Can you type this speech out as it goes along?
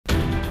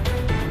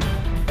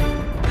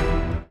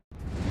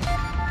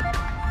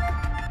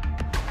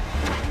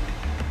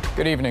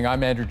Good evening,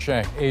 I'm Andrew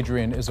Chang.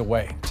 Adrian is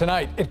away.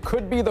 Tonight, it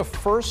could be the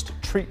first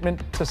treatment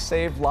to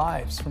save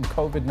lives from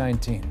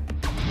COVID-19.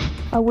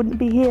 I wouldn't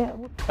be here.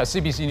 A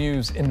CBC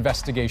News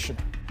investigation.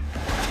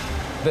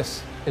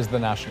 This is The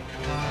National.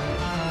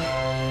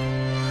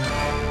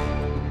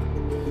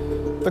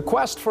 The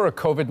quest for a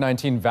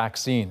COVID-19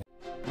 vaccine.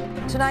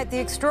 Tonight, the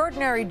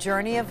extraordinary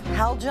journey of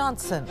Hal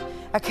Johnson,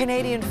 a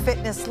Canadian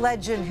fitness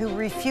legend who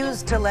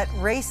refused to let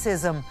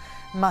racism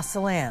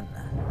muscle in.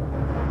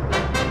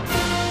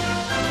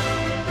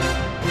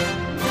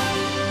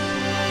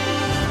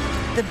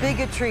 The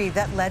bigotry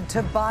that led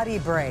to body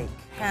break,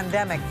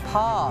 pandemic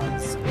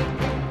pause.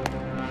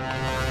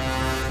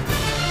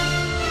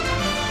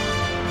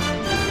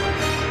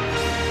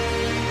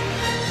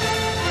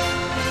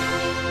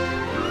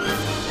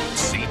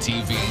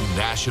 CTV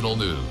National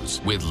News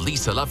with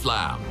Lisa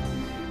Laflamme.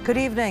 Good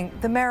evening.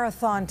 The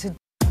marathon to...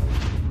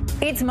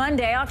 It's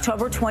Monday,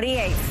 October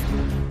 28th.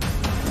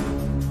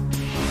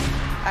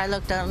 I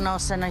looked out and all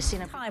of a sudden I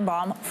seen a Time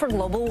bomb for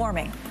global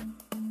warming.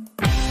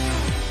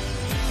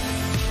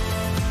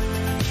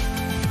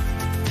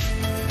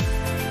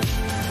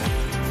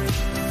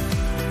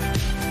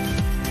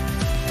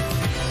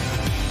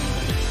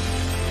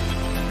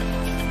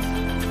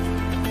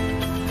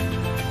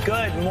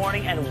 Good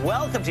morning and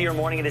welcome to your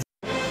morning. It is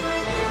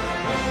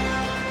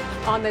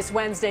on this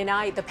Wednesday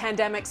night, the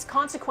pandemic's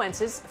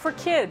consequences for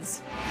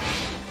kids.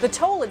 The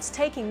toll it's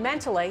taking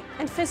mentally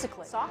and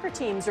physically. Soccer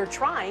teams are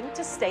trying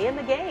to stay in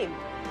the game.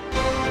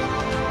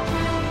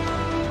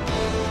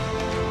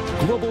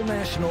 Global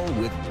National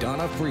with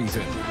Donna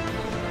Friesen.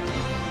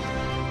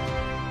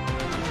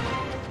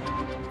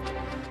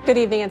 Good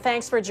evening and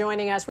thanks for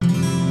joining us.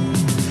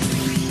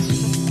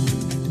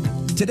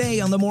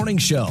 Today on The Morning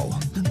Show,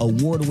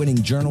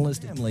 award-winning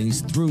journalist families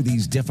through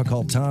these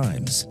difficult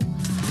times.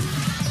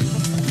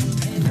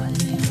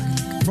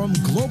 From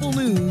Global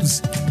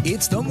News,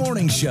 it's The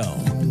Morning Show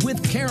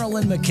with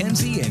Carolyn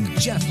McKenzie and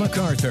Jeff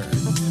MacArthur.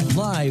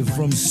 Live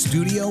from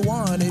Studio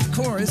One at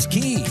Chorus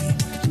Key.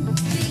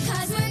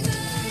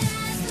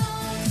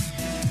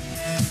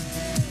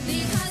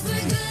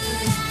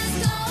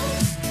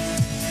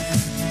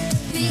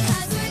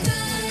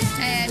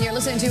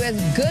 Listening to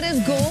As Good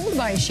as Gold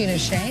by Sheena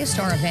Shea,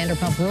 star of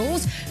Vanderpump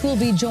Rules, who will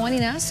be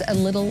joining us a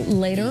little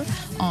later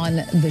on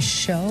the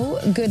show.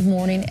 Good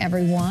morning,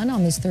 everyone.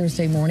 On this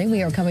Thursday morning,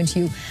 we are coming to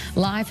you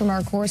live from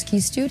our Chorus Key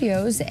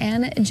studios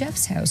and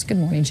Jeff's house. Good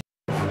morning, Jeff.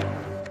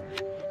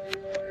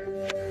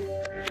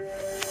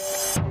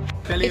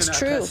 It's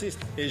true.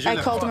 I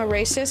called him a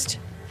racist.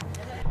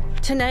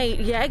 Tonight,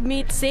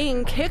 Jagmeet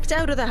Singh kicked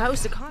out of the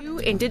house. 2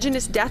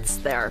 Indigenous deaths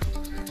there.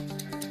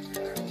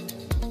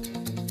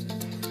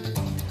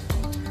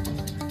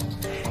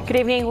 Good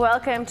evening.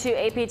 Welcome to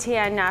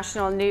APTN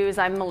National News.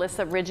 I'm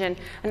Melissa Ridgen.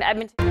 An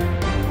Edmonton.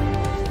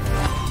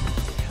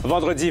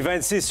 Vendredi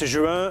 26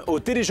 juin, au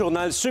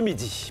Téléjournal ce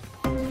midi.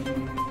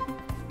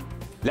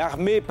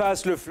 L'armée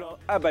passe le flanc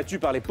abattue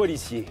par les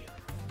policiers.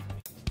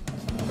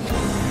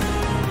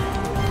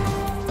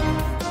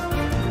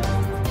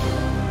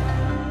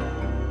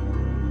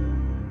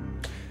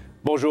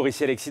 Bonjour,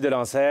 ici Alexis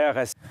Delancer.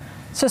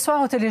 Ce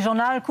soir au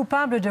Téléjournal,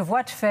 coupable de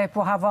voies de fait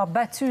pour avoir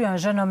battu un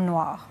jeune homme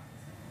noir.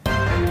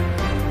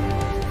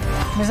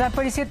 Mais un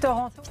policier de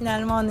Toronto...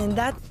 Finalement, on a une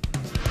date.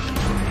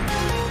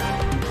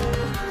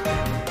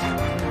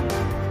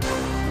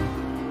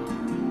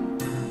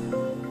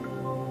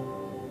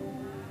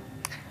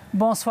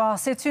 Bonsoir.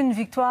 C'est une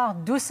victoire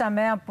douce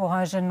amère pour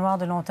un jeune noir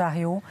de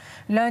l'Ontario.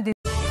 L'un des...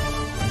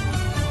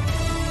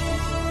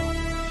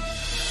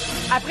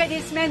 Après des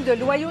semaines de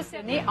loyaux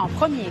sénés en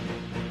premier.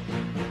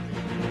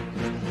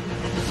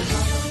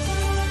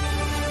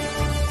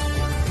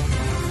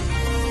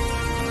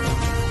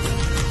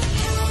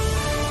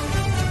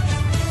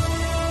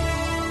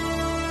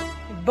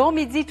 Bon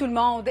midi tout le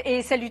monde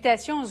et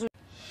salutations.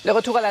 Le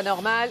retour à la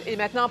normale est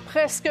maintenant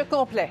presque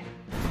complet.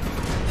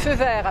 Feu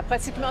vert à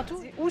pratiquement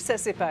tout. Où ça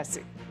s'est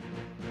passé?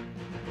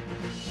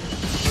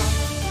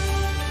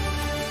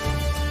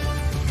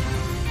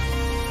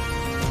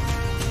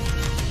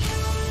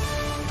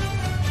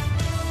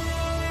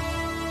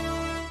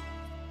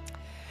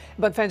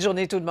 Bonne fin de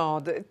journée tout le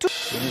monde.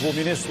 Le nouveau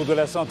ministre de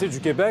la Santé du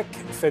Québec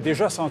fait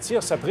déjà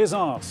sentir sa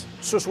présence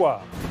ce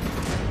soir.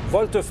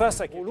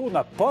 Volte-face à Polo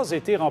n'a pas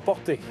été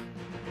remporté.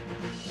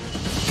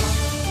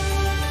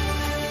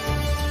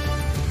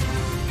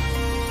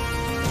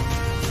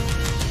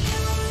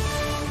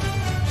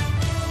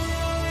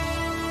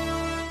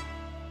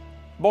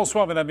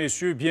 Bonsoir, mesdames,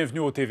 messieurs. Bienvenue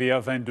au TVA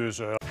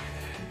 22h.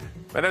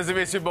 Mesdames et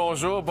messieurs,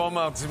 bonjour. Bon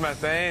mardi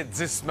matin,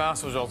 10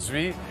 mars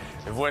aujourd'hui.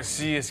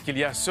 Voici ce qu'il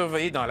y a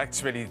surveillé dans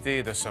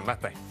l'actualité de ce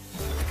matin.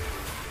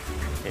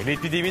 Et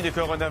l'épidémie de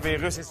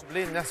coronavirus est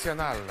ciblée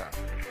nationale.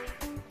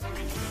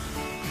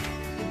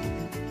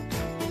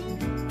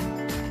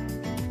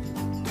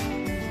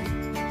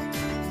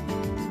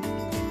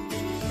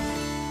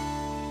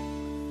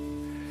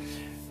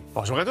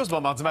 Bonjour à tous,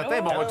 bon mardi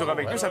matin, bon retour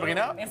avec nous,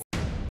 Sabrina. Merci.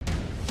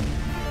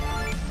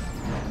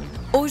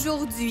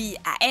 Aujourd'hui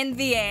à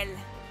NVL.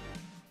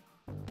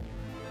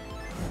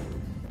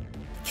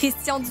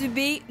 Christian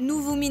Dubé,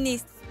 nouveau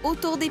ministre,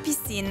 autour des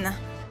piscines.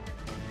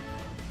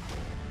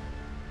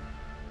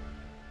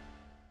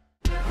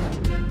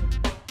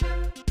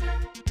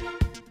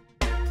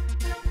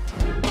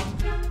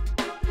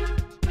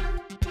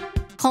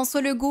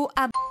 François Legault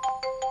a...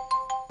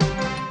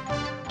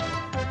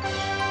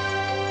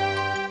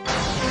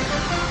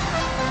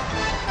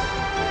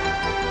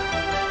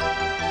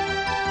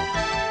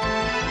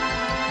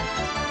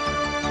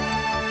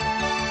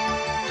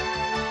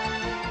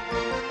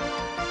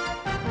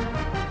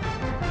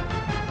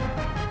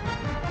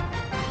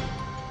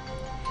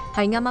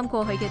係啱啱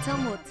過去嘅週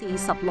末至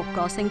16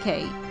個星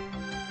期。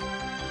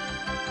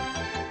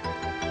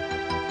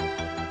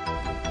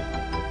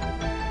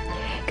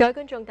各位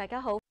觀眾，大家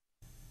好。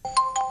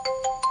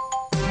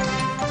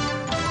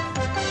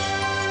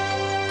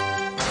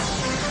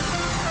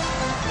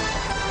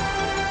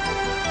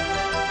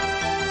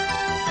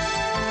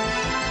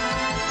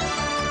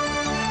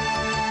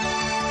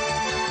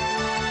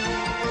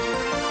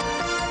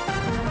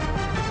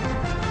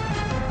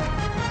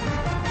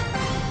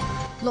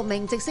6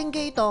名直升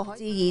機墮海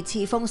至2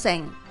次封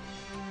城。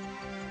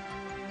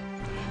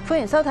歡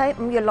迎收睇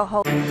5月6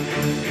號。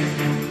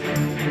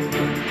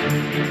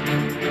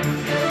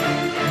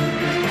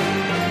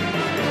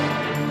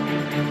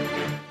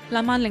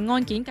梁萬寧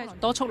案件繼續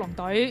多速龍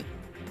隊，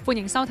歡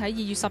迎收睇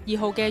2月12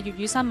號嘅粵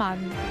語新聞。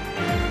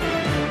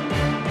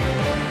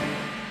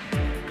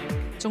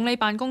總理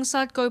辦公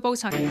室據報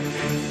曾。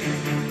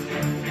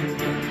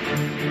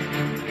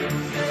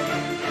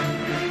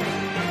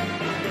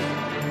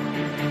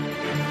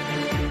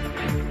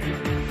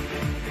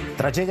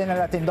Tragedia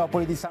nella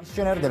tendopoli di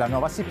Saint-Chener della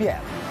nuova CPR.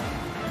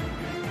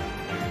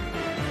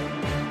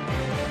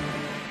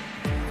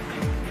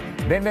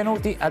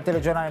 Benvenuti al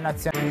Telegiornale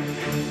Nazionale.《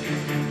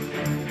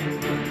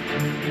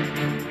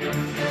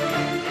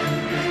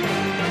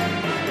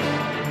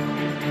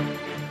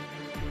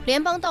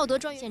联邦道德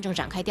专员正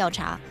展开调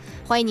查，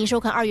欢迎您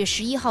收看2月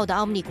11号的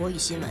奥姆尼国语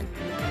新闻。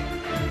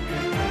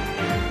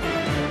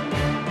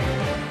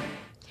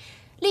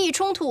利益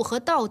冲突和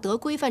道德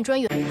规范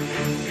专员。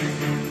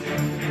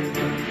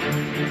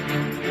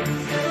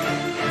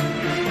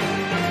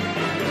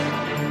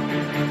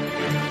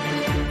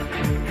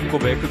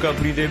Quebec का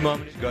freedom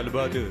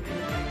गलबात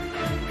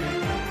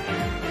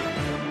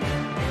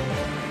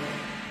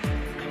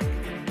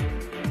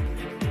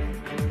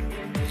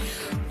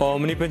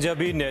omni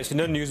Punjabi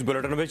national news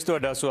bulletin में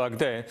तुहाडा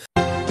स्वागत है।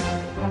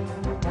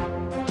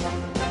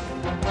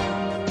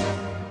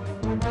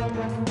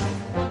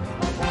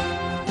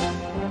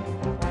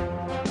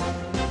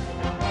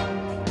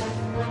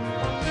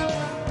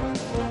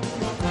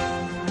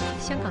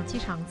香港机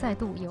场再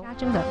度有加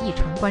征的议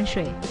程关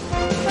税。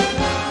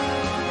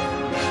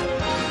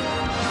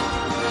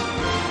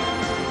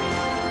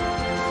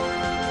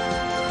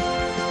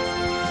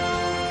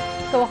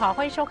各位好，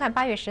欢迎收看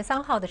8月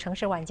13号的城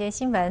市晚间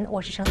新闻，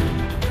我是程。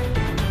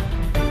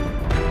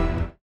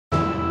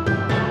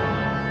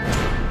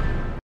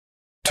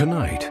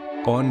Tonight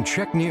on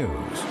CHEK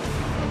News.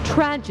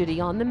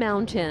 Tragedy on the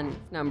mountain.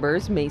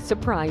 Numbers may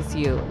surprise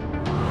you.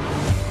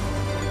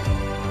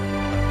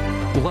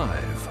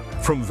 Live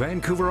from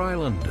Vancouver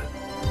Island,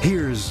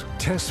 here's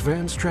Tess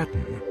Van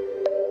Stratton.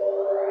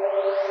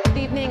 Good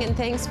evening and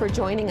thanks for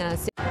joining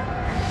us.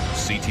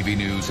 CTV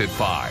News at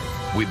 5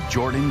 with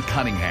Jordan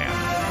Cunningham.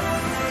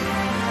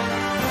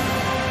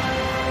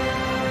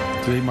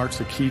 Today marks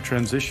a key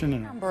transition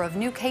in number of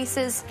new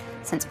cases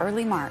since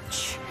early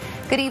March.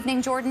 Good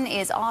evening. Jordan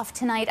is off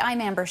tonight. I'm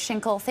Amber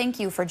Schinkel.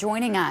 Thank you for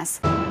joining us.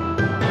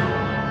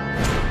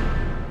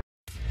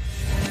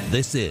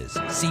 This is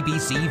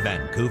CBC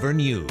Vancouver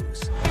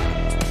News.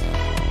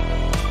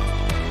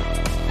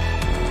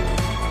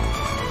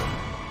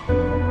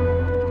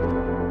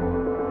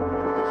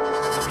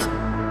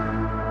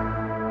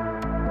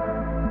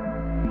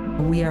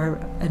 We are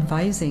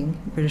advising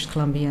British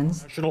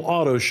Columbians. National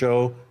Auto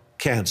Show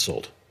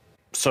canceled.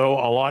 So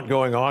a lot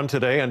going on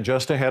today and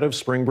just ahead of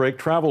spring break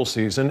travel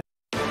season.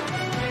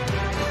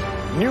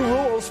 New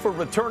rules for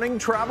returning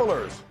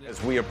travelers as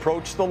we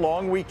approach the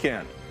long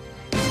weekend.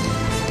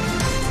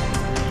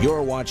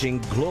 You're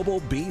watching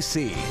Global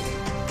BC.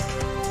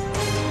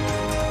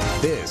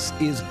 This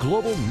is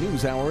Global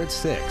News Hour at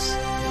 6.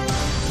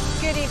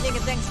 Good evening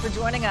and thanks for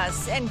joining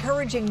us.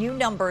 Encouraging new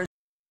numbers.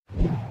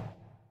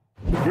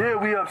 Yeah,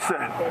 we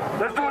upset.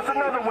 Let's do this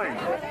another way.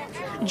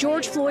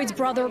 George Floyd's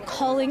brother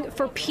calling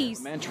for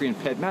peace. Elementary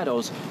and Pitt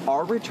Meadows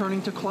are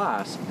returning to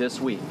class this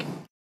week.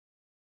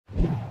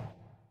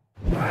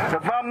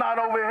 If I'm not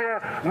over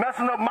here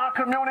messing up my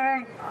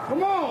community,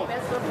 come on.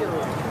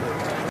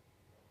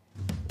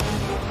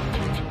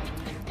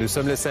 Nous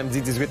sommes le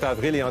samedi 18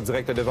 avril et en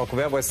direct de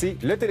Vancouver, voici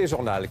le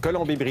Téléjournal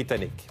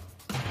Colombie-Britannique.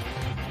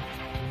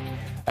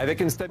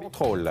 Avec une stable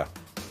contrôle.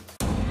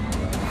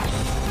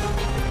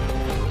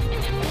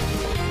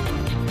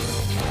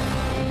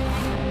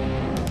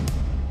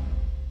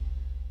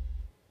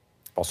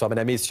 Bonsoir,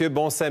 mesdames, messieurs.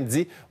 Bon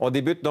samedi. On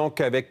débute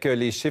donc avec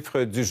les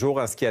chiffres du jour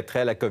en ce qui a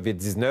trait à la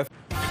COVID-19.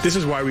 This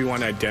is why we want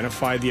to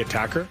identify the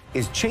attacker.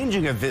 Is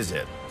changing a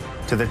visit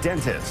to the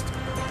dentist.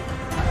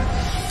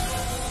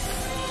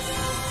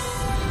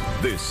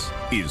 This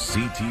is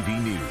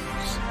CTV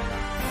News.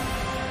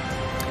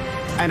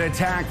 An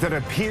attack that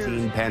appears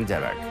in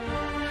pandemic.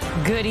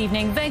 Good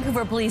evening.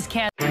 Vancouver police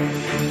can't.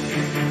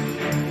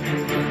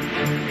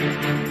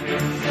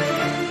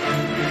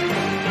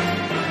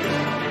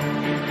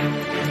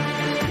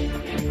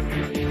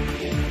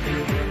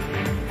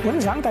本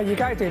省第二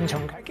階段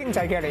重啟經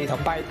濟嘅利同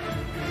弊。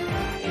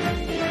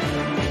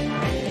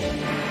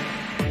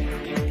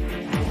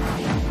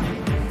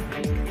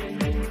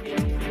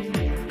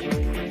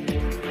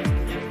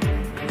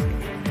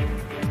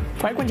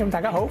各位觀眾大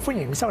家好，歡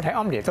迎收睇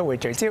OMNI 都會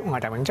聚焦，我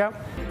係鄧永章。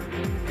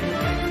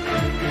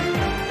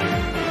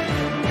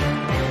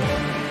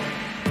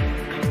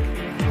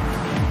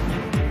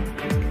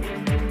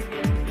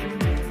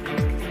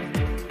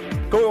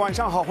各位晚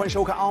上好，欢迎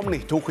收看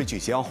OMNI 都会聚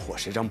焦，我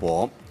是张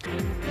博。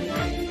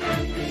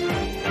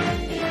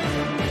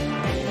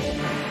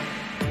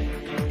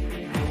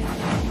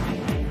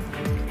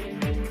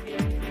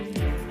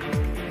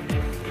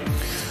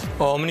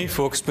OMNI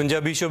Folks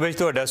Punjabi show ਵਿੱਚ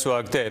ਤੁਹਾਡਾ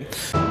ਸਵਾਗਤ ਹੈ।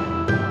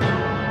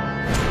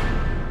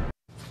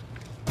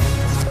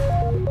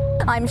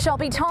 I'm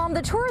Shelby Tom,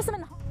 the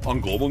tourism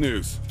on Global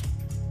News.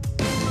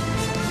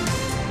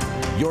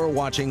 You're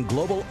watching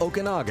Global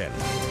Okanagan.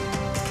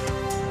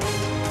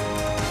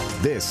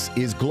 This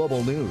is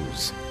Global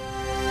News.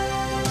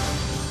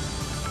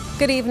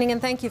 Good evening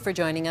and thank you for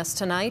joining us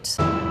tonight.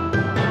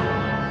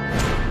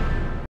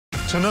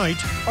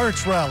 Tonight,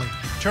 Arts Rally,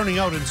 turning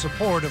out in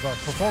support of a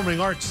performing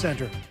arts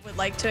center. Would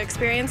like to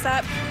experience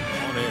that.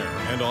 On air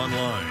and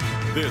online,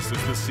 this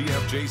is the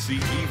CFJC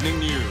Evening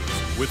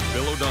News with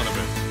Bill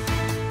O'Donovan.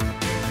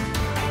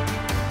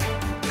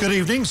 Good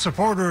evening.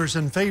 Supporters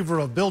in favor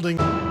of building.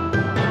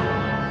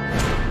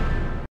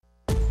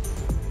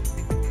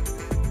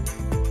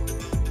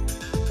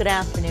 Good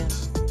afternoon.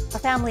 A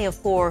family of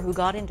 4 who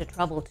got into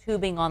trouble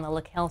tubing on the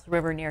Lacelles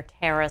River near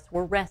Terrace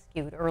were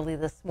rescued early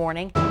this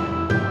morning.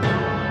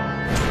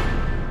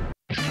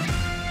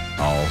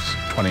 All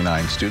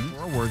 29 students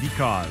for a worthy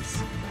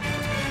cause.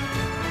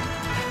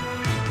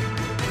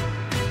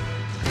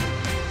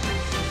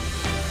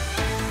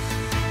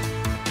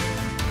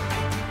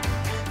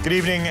 Good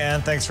evening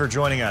and thanks for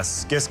joining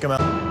us.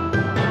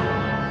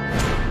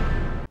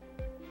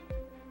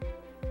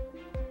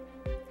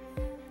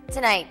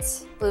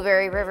 Tonight,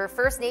 Blueberry River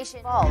First Nation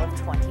Fall of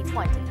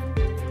 2020.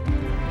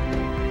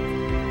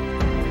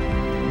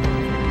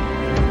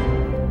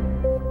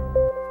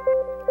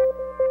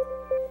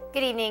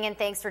 Good evening and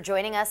thanks for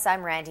joining us.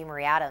 I'm Randy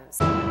Marie Adams.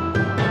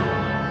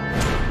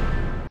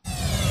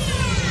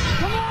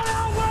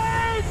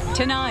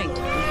 Tonight,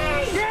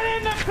 get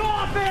in the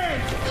coffin!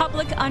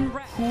 Public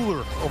unrest.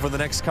 Cooler over the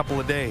next couple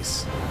of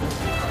days.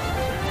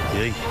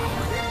 Yay.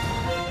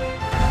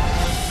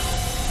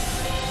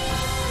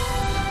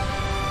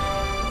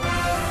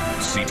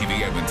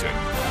 CTV Edmonton,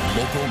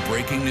 local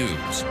breaking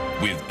news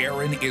with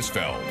Aaron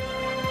Isfeld.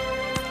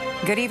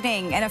 Good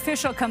evening. An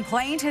official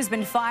complaint has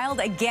been filed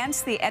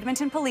against the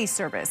Edmonton Police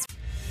Service.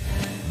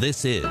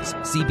 This is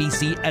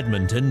CBC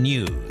Edmonton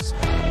News.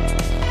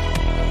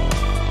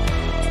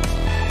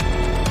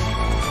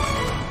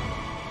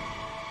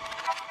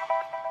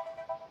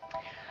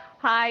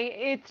 Hi,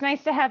 it's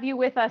nice to have you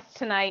with us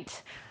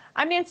tonight.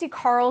 I'm Nancy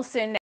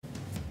Carlson.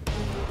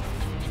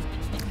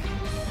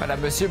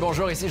 Madame, Monsieur,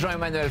 bonjour, ici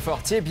Jean-Emmanuel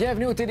Fortier.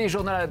 Bienvenue au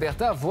Téléjournal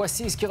Alberta.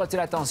 Voici ce qui retient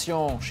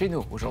l'attention chez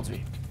nous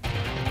aujourd'hui.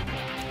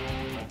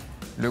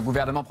 Le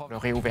gouvernement prend la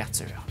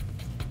réouverture.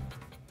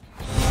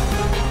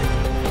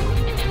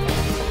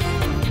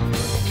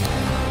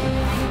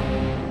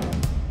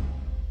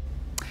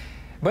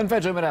 Bonne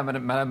fête,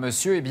 madame,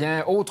 monsieur. Eh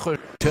bien, autre...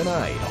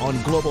 Tonight on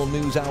Global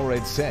News Hour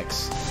at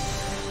 6.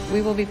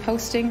 We will be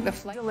posting the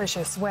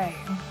delicious way.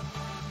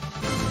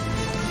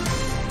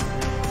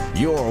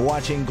 You're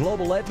watching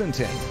Global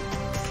Edmonton.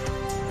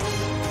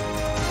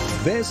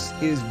 This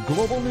is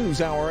Global News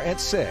Hour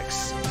at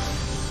 6.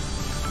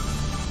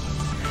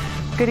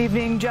 Good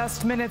evening.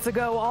 Just minutes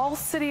ago, all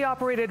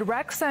city-operated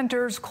rec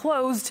centers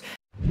closed.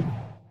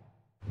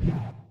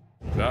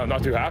 No, I'm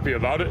not too happy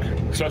about it,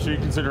 especially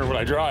considering what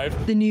I drive.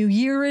 The new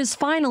year is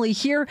finally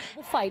here.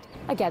 The fight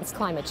against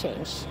climate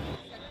change.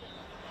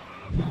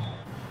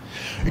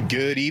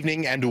 Good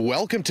evening and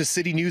welcome to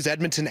City News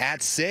Edmonton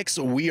at 6.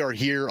 We are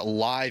here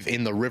live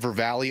in the River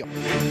Valley.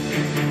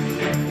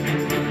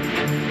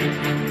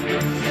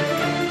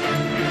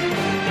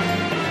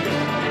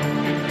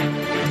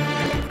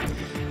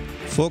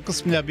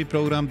 Focus Punjabi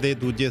programme ਦੇ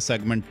ਦੂਜੇ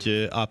segment 'ਚ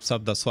ਆਪ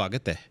ਸਭ ਦਾ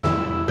ਸਵਾਗਤ ਹੈ।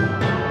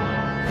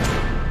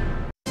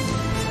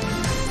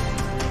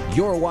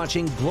 You're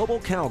watching Global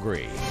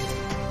Calgary.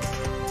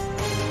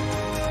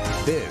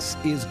 This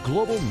is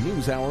Global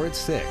News Hour at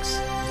 6.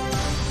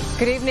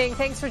 Good evening.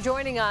 Thanks for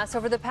joining us.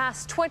 Over the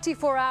past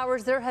 24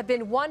 hours, there have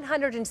been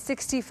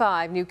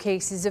 165 new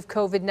cases of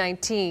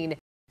COVID-19.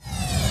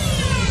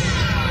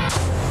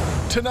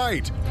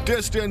 Tonight,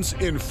 distance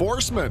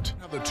enforcement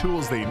have the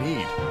tools they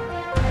need.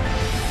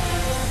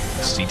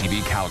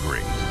 CTV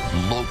Calgary,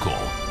 local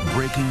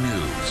breaking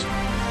news.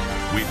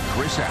 with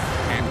Chris App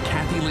and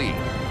Kathy Lee.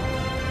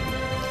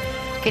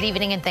 Good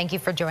evening and thank you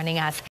for joining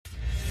us.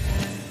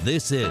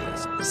 This is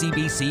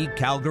CBC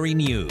Calgary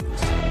News.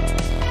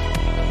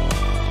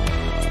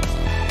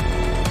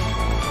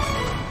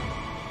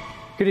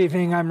 Good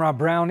evening, I'm Rob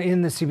Brown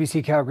in the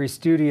CBC Calgary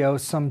studio.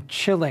 Some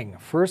chilling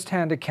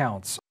first-hand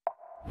accounts.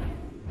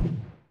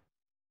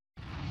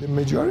 The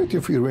majority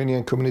of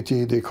Iranian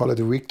community, they call it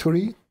a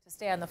victory. To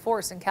stay on the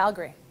force in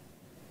Calgary.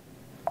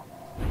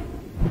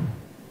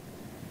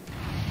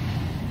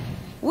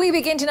 We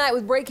begin tonight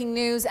with breaking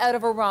news out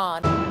of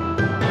Iran.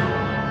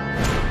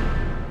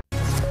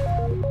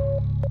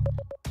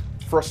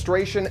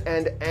 Frustration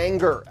and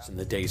anger in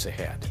the days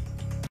ahead.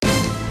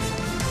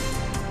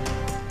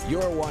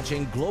 You're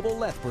watching Global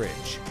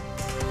Lethbridge.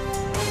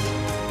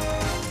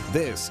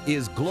 This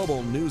is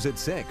Global News at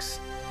 6.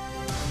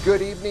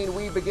 Good evening.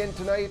 We begin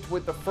tonight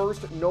with the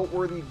first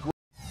noteworthy.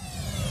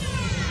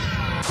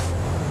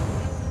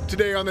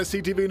 Today on the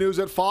CTV News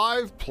at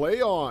 5,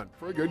 play on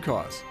for a good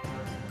cause.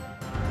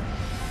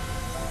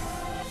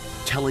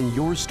 Telling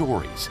your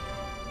stories.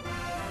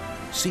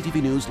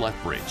 CTV News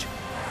Lethbridge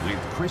with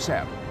Chris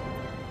App.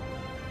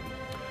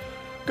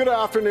 Good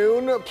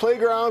afternoon.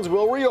 Playgrounds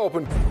will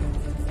reopen.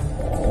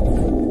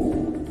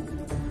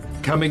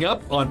 Coming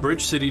up on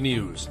Bridge City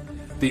News,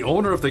 the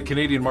owner of the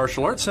Canadian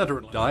Martial Arts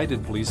Centre died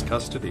in police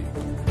custody.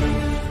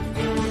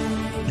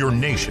 Your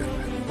nation,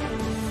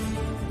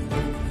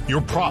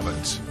 your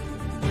province,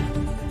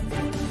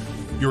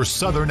 your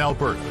southern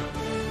Alberta.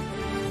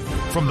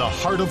 From the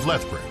heart of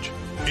Lethbridge,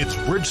 it's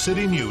Bridge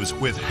City News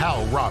with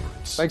Hal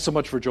Roberts. Thanks so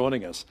much for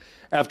joining us.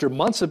 After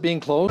months of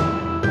being closed.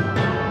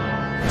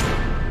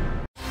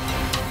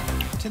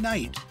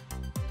 Tonight,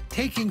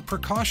 taking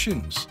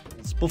precautions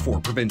before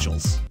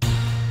provincials.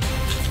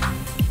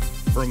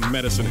 From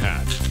Medicine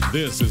Hat,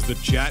 this is the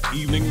Chat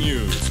Evening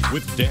News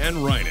with Dan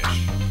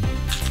Reinish.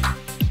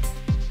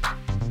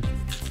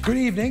 Good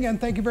evening, and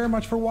thank you very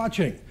much for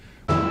watching.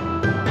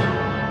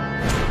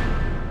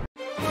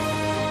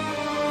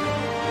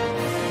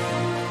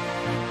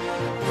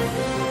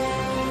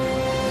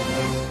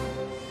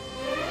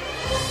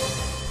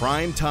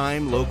 Prime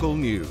time local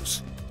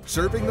news,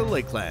 serving the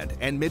Lakeland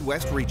and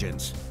Midwest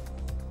regions.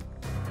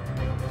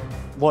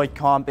 Lloyd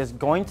Comp is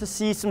going to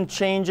see some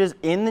changes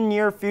in the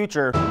near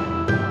future.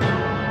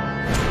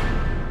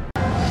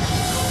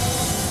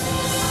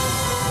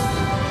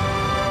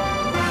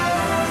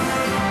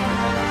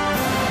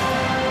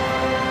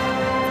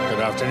 Good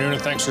afternoon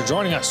and thanks for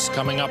joining us.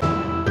 Coming up.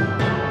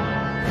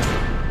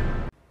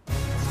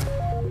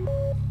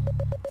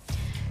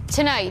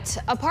 Tonight,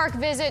 a park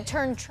visit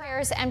turned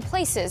prayers and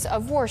places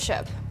of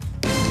worship.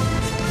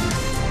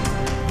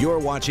 You're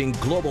watching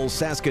Global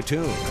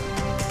Saskatoon.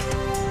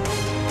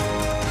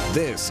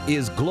 This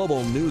is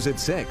Global News at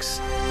 6.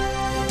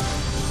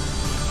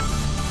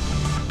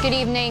 Good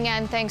evening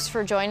and thanks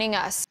for joining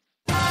us.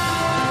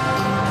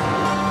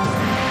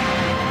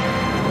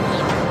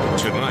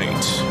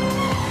 Tonight.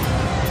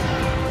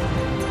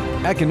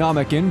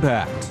 Economic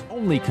impact.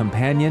 Only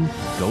companion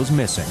goes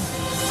missing.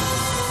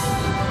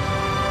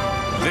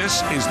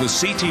 This is the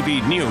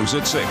CTV News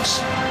at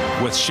 6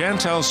 with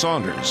Chantel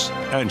Saunders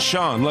and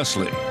Sean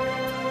Leslie.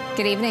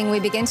 Good evening. We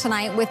begin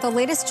tonight with the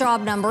latest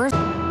job numbers.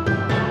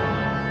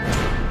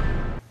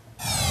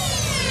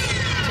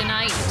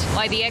 Tonight,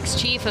 why the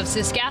ex-chief of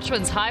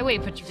Saskatchewan's highway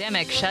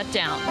pandemic shut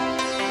down.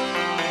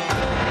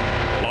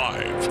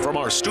 Live from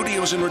our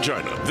studios in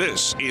Regina,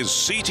 this is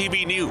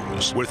CTV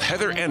News with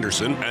Heather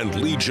Anderson and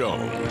Lee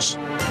Jones.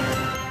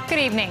 Good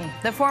evening.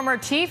 The former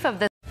chief of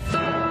the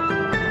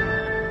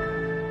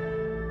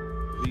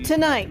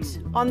Tonight,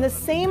 on the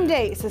same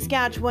day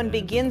Saskatchewan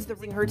begins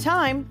her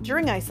time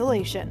during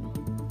isolation.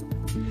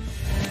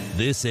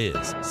 This is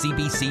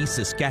CBC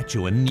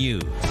Saskatchewan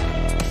News.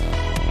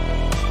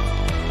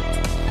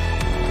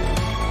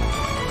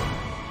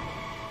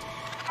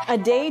 A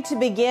day to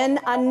begin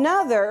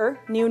another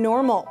new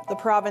normal. The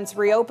province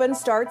reopen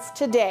starts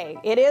today.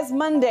 It is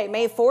Monday,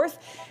 May 4th,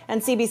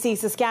 and CBC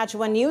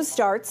Saskatchewan News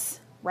starts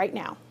right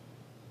now.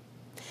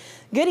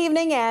 Good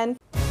evening and...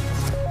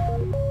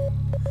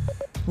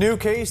 New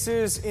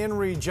cases in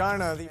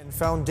Regina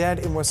found dead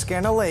in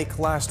Wascana Lake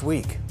last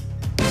week.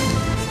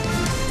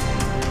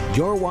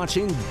 You're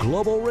watching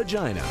Global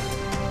Regina.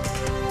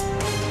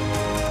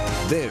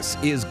 This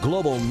is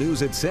Global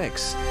News at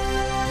 6.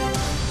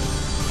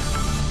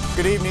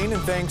 Good evening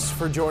and thanks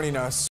for joining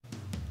us.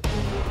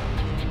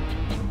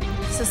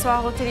 Ce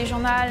soir au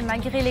Téléjournal,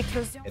 malgré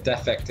l'éclosion... est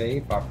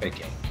affecté par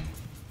Pékin.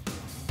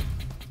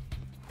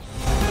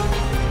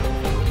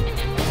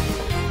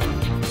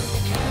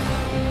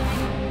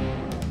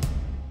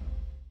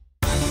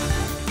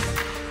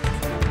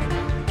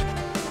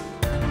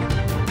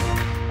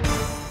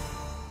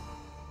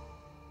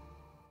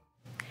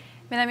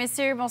 Mesdames,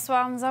 Messieurs,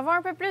 bonsoir. Nous avons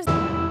un peu plus...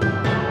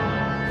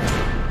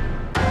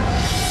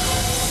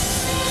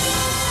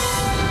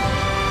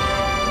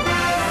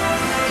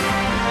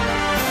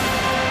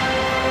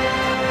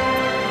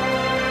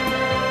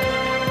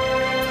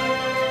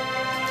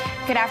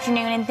 Good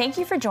afternoon, and thank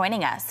you for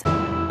joining us.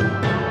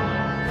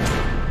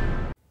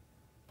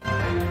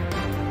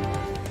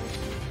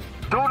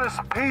 this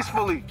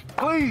peacefully,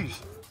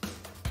 please.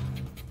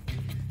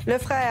 Le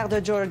frère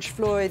de George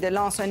Floyd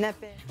lance un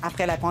appel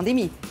après la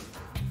pandémie.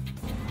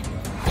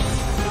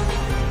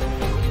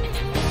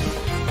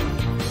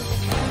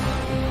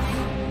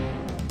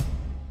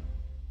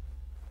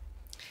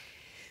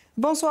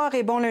 Bonsoir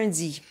et bon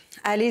lundi.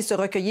 Allez se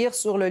recueillir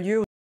sur le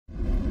lieu.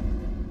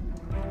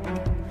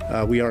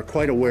 We are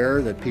quite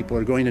aware that people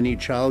are going to need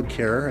child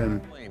care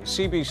and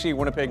CBC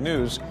Winnipeg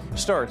News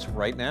starts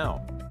right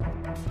now.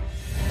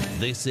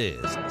 This is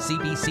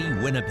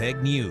CBC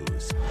Winnipeg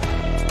News.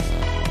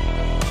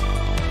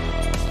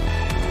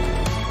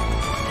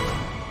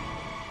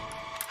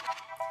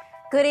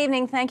 Good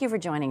evening. Thank you for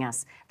joining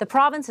us. The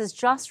province has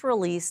just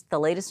released the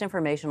latest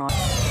information on...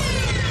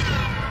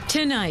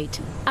 Tonight,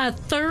 a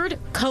third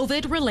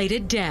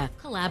COVID-related death.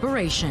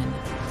 Collaboration.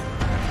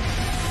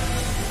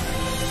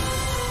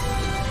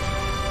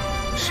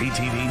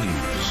 CTV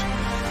News.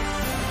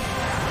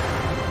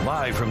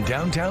 Live from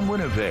downtown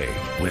Winnipeg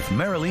with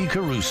Marilee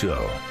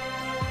Caruso.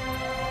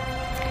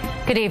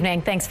 Good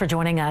evening. Thanks for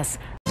joining us.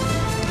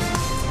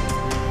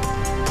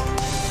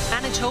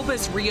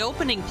 Manitoba's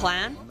reopening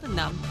plan opened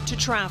them to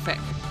traffic.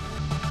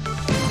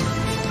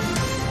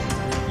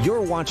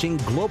 You're watching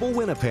Global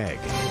Winnipeg.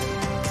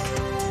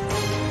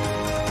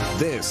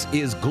 This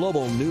is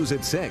Global News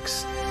at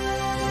 6.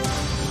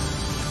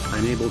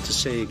 I'm able to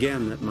say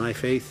again that my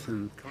faith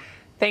and...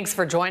 Thanks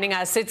for joining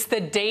us. It's the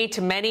date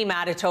many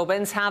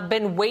Manitobans have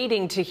been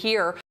waiting to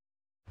hear.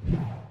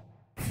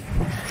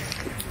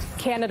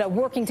 Canada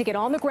working to get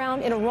on the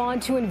ground in Iran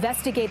to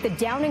investigate the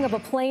downing of a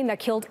plane that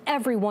killed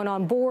everyone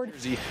on board.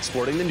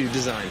 Sporting the new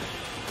design.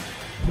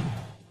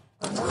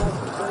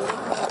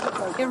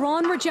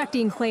 Iran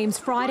rejecting claims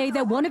Friday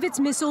that one of its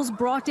missiles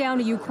brought down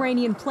a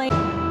Ukrainian plane.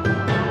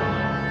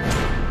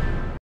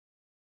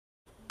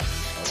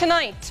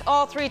 Tonight,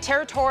 all three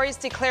territories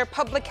declare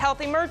public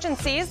health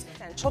emergencies,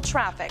 essential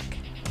traffic.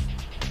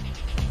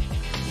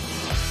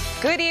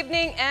 Good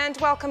evening and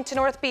welcome to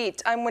North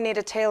Beat. I'm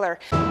Juanita Taylor.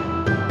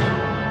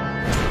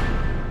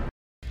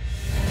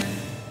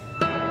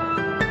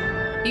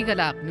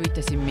 Igalap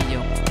nuita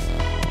similyo.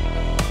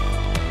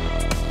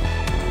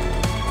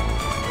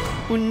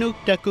 Unuk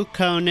taku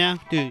kauna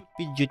tu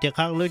pijute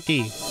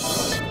kaluti.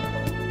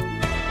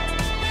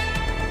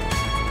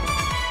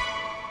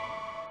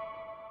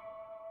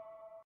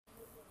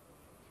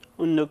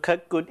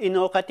 Unukak good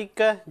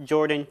inokatika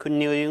Jordan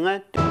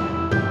Kunilunga.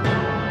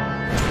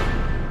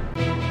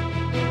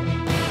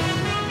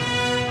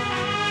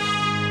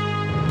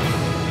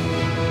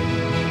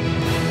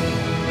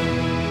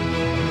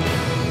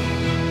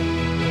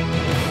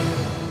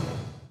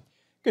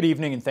 Good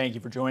evening and thank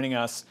you for joining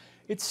us.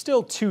 It's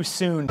still too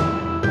soon.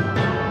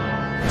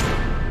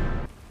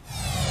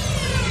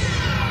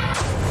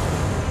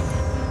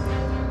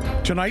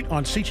 Tonight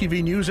on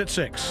CTV News at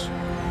 6.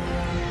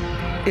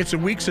 It's a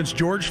week since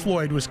George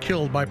Floyd was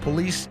killed by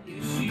police.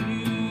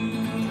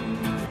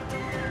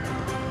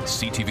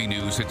 CTV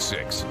News at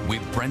 6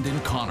 with Brendan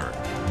Connor,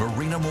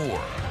 Marina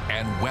Moore,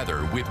 and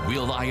weather with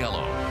Will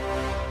Aiello.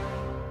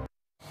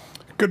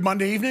 Good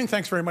Monday evening.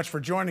 Thanks very much for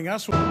joining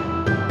us.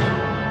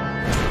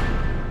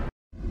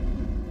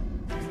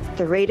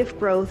 The rate of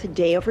growth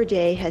day over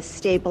day has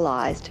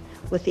stabilized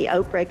with the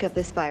outbreak of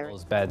this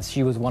virus. Beds.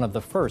 She was one of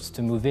the first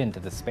to move into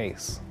the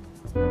space.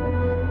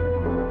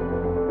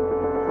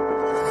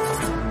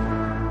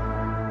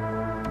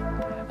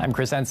 I'm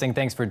Chris Ensing.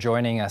 Thanks for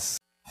joining us.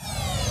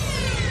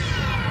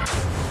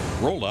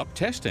 Roll-up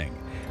testing.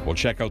 We'll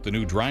check out the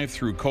new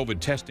drive-through COVID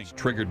testing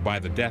triggered by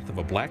the death of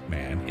a black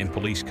man in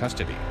police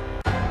custody.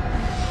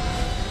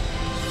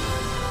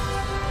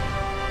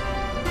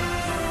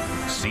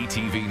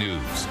 CTV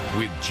News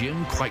with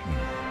Jim Crichton.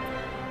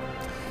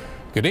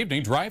 Good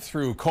evening.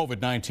 Drive-through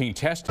COVID-19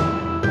 testing.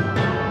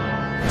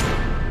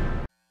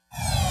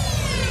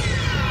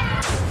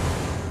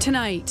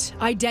 Tonight,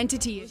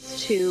 identity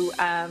to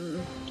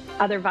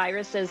other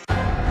viruses.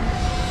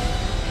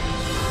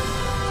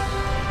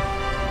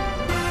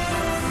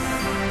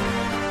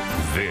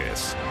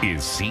 This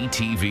is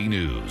CTV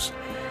News.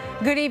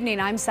 Good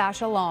evening, I'm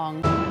Sasha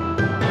Long.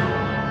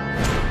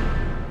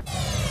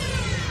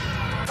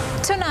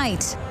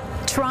 Tonight,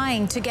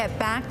 trying to get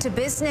back to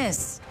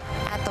business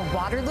at the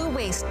Waterloo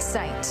Waste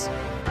site.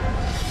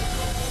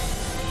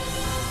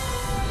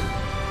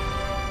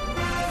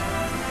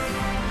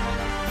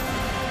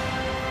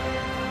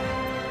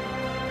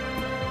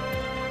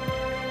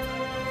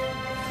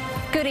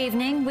 Good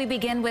evening. We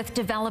begin with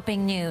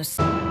developing news.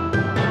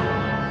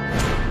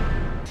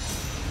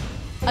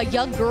 A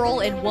young girl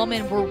and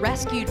woman were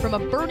rescued from a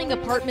burning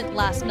apartment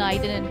last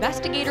night, and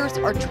investigators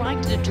are trying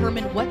to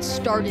determine what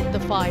started the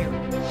fire.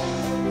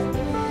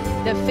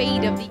 The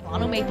fate of the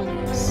Toronto Maple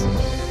Leafs.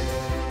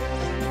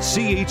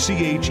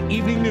 CHCH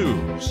Evening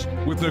News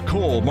with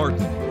Nicole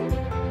Martin.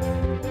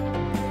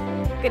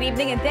 Good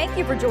evening and thank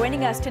you for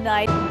joining us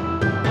tonight.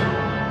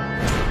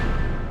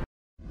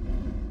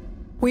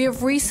 We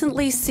have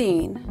recently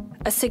seen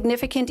a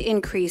significant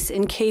increase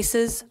in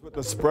cases with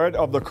the spread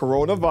of the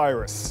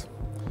coronavirus.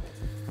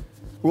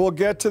 We'll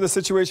get to the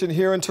situation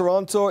here in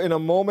Toronto in a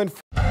moment.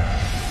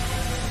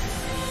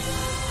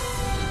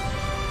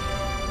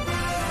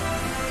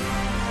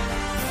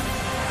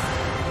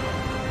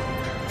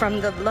 from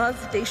the love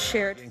they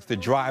shared. The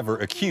driver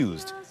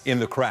accused in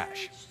the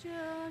crash.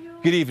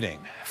 Good evening,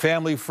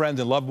 family, friends,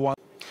 and loved ones.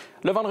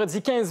 Le vendredi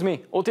 15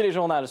 mai, au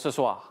Téléjournal ce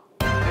soir.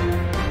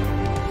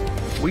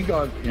 We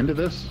got into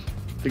this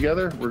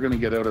together, we're going to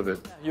get out of it.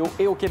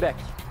 Et au Québec.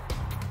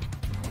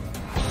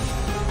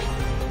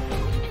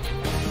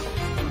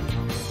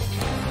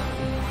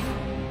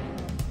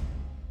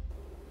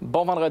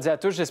 Bon vendredi à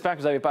tous, j'espère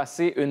que vous avez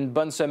passé une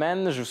bonne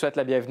semaine. Je vous souhaite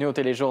la bienvenue au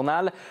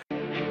Téléjournal.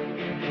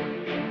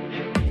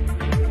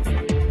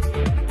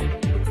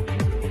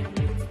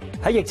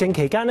喺疫症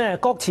期間咧，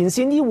各前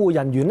線醫護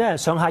人員咧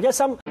上下一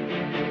心。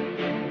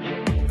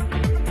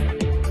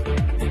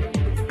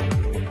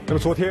那么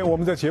昨天我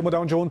们在節目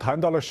當中談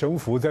到了省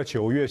府在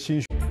9月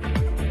新。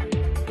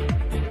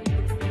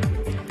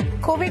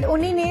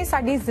COVID-19 ਨੇ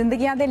ਸਾਡੀ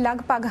ਜ਼ਿੰਦਗੀਆਂ ਦੇ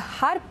ਲਗਭਗ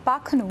ਹਰ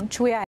ਪੱਖ ਨੂੰ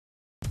ਛੂਹਿਆ ਹੈ।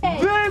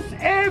 This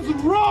is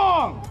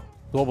wrong.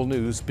 Global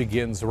news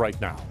begins right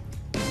now.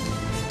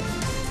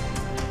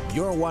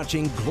 You're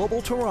watching Global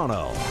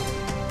Toronto.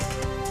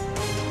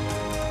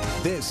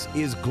 This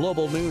is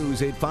Global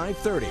News at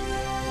 5:30.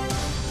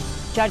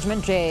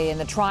 Judgment Day in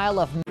the trial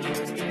of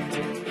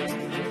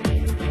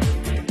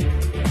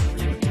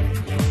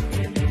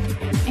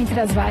Entre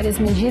as várias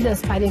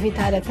medidas para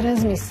evitar a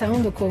transmissão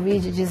do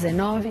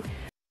Covid-19.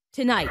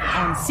 Tonight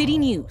on City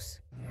News.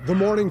 The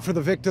morning for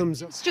the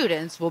victims.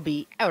 Students will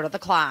be out of the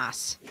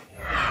class.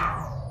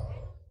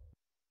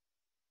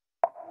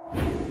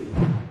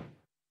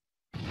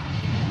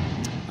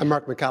 I'm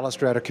Mark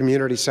McAllister at a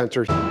community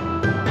center.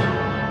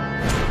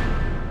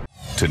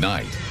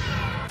 Tonight.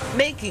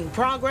 Making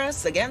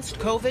progress against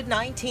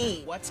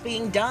COVID-19. What's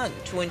being done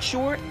to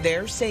ensure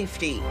their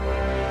safety?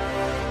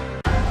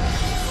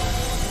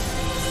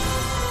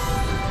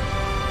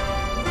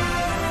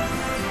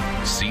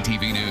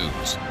 CTV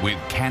News with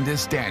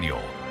Candice Daniel.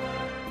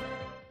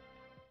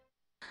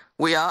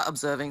 We are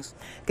observing.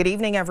 Good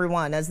evening,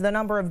 everyone. As the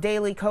number of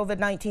daily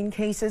COVID-19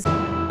 cases.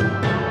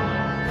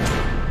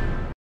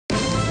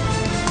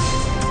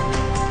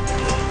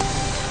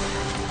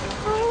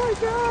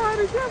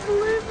 I can't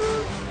believe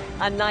this.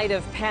 A night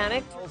of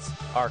panic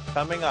are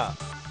coming up.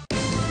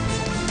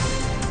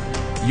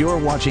 You're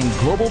watching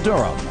Global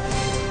Durham.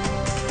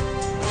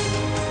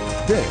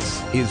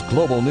 This is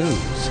Global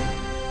News.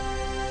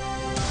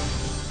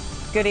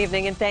 Good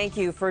evening and thank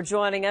you for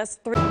joining us.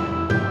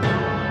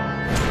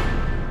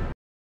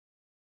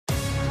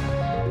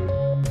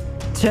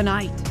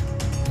 Tonight,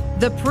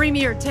 the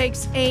Premier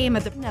takes aim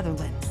at the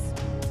Netherlands.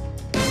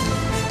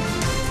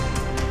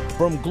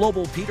 From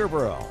Global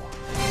Peterborough.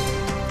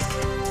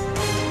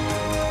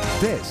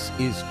 This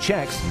is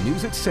CHEK's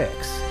News at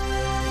 6.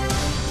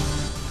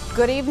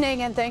 Good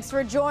evening and thanks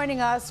for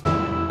joining us.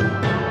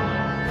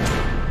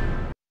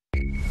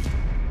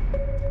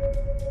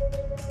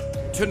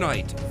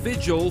 Tonight,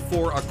 vigil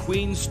for a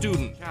Queen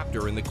student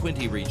chapter in the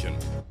Quinte region.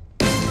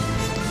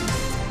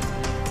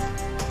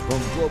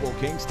 From Global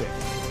Kingston.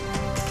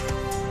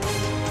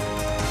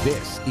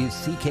 This is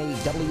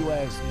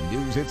CKW's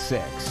News at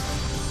 6.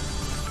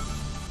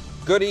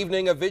 Good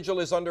evening. A vigil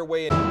is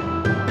underway in...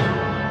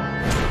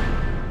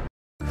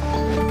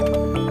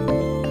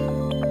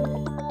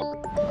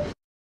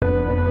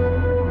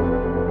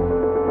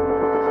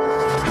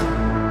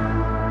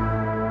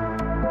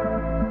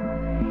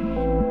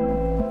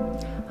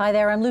 Hi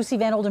there, I'm Lucy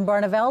Van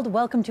Olden-Barneveld.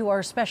 Welcome to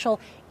our special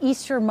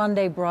Easter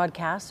Monday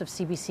broadcast of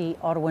CBC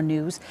Ottawa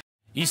News.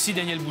 Ici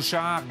Daniel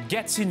Bouchard.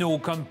 Gatineau,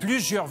 comme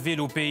plusieurs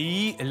villes au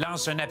pays,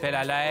 lance un appel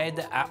à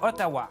l'aide à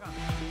Ottawa.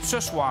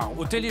 Ce soir,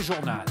 au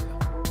Téléjournal.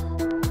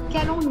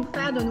 Qu'allons-nous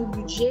faire de nos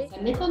budgets? Ça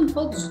ne m'étonne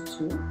pas du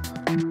tout.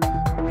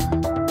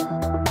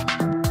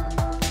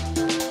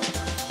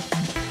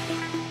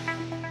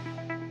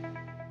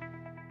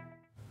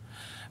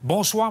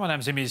 Bonsoir,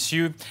 mesdames et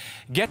messieurs.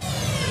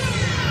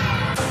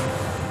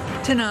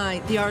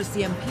 Tonight, the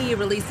RCMP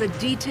released a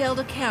detailed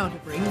account to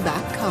bring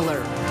back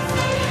color.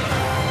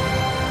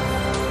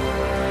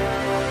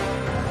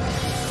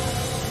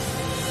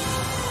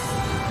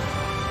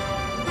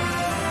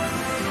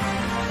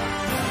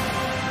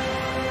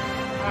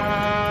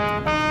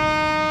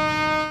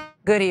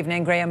 Good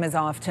evening. Graham is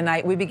off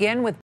tonight. We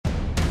begin with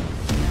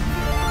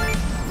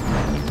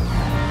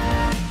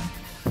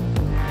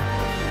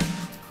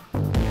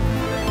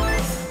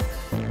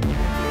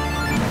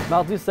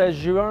Mardi 16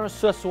 juin,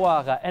 ce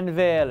soir à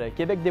NVL,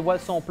 Québec dévoile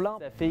son plan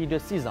de la fille de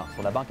 6 ans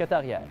sur la banquette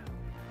arrière.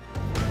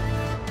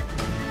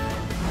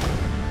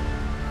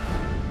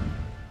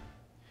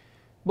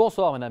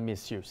 Bonsoir, mesdames,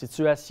 messieurs.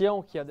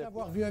 Situation qui a...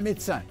 Avoir vu un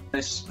médecin.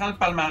 Je prends le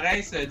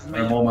palmarès du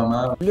un bon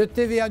moment. Le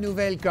TVA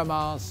Nouvelles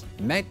commence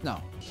maintenant.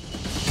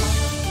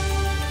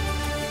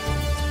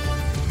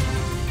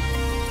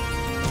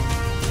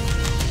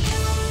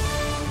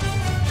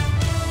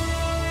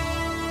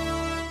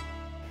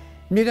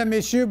 Mesdames,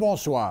 Messieurs,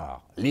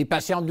 bonsoir. Les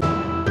patients de...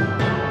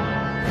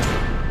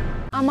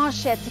 En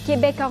manchette,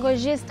 Québec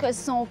enregistre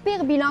son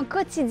pire bilan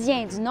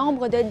quotidien du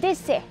nombre de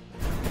décès.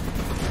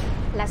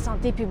 La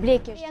santé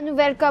publique. TVA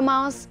Nouvelles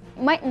commence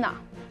maintenant.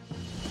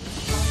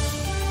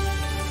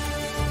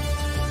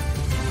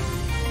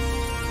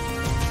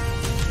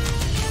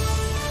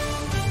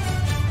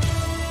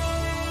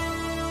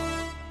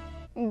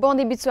 Bon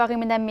début de soirée,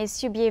 mesdames,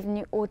 messieurs.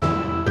 Bienvenue au...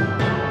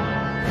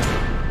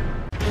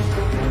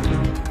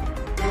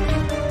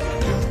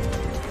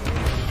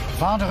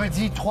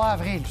 Vendredi 3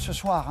 avril, ce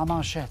soir, en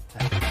manchette.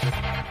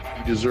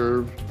 We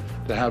deserve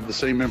to have the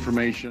same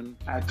information.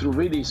 À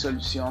trouver des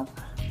solutions.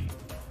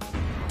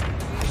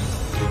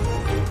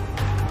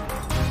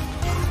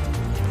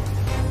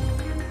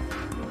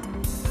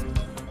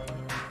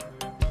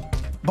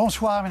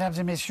 Bonsoir, mesdames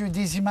et messieurs.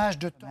 Des images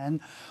de...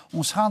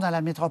 On se rend dans la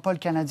métropole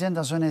canadienne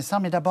dans un instant,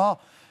 mais d'abord...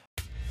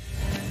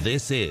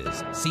 This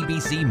is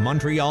CBC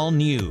Montreal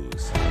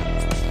News.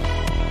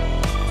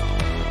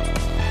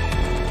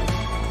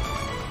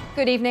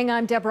 Good evening,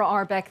 I'm Deborah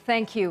Arbeck.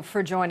 Thank you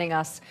for joining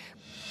us.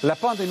 La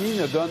pandémie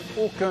ne donne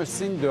aucun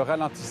signe de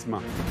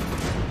ralentissement.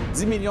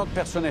 10 millions de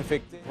personnes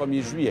infectées le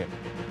 1er juillet.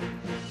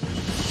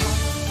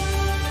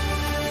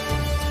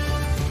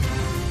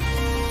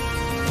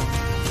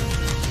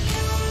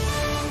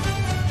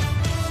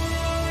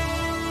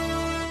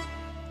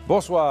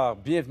 Bonsoir,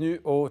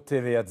 bienvenue au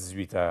TVA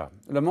 18h.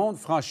 Le monde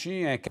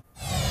franchit un...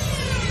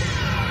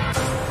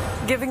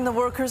 Giving the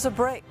workers a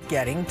break,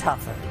 getting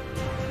tougher.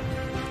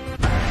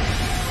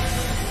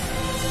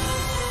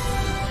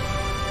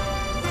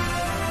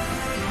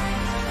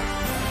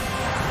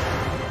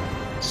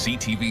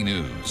 CTV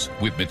News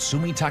with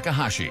Mitsumi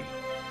Takahashi.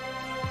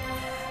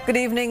 Good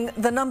evening.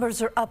 The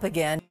numbers are up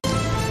again.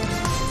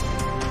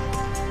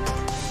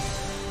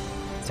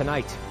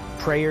 Tonight,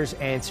 prayers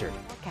answered.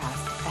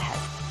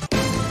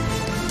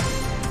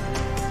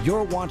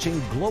 You're watching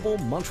Global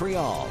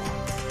Montreal.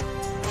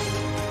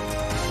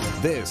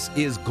 This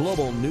is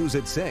Global News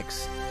at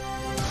 6.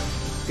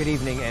 Good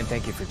evening, and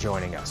thank you for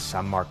joining us.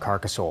 I'm Mark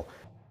Carcassol.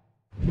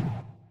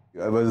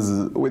 I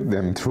was with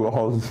them through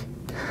all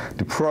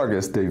the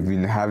progress they've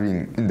been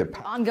having in the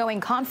past.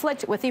 Ongoing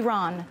conflict with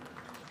Iran.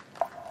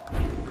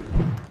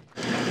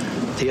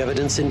 The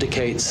evidence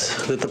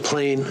indicates that the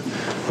plane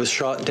was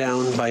shot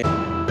down by...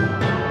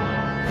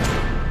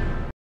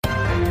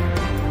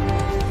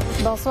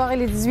 Bonsoir,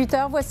 il est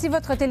 18h. Voici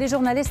votre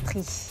téléjournal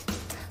Estrie.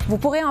 Vous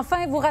pourrez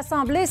enfin vous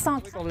rassembler sans...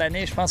 Pour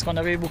l'année, je pense qu'on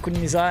avait eu beaucoup de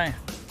misère.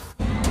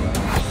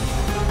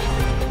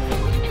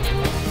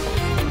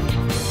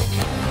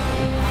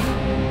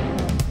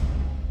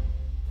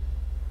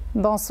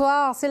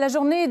 Bonsoir, c'est la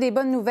journée des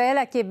bonnes nouvelles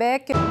à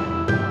Québec.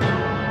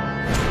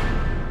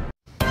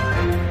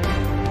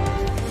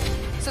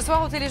 Ce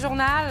soir au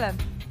téléjournal...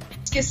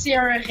 Est-ce que c'est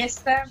un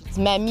restant?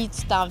 Mamie,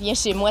 tu t'en viens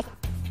chez moi.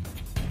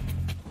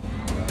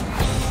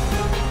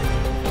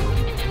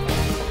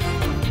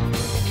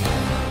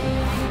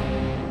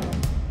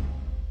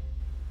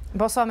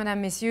 Bonsoir, mesdames,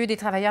 messieurs, des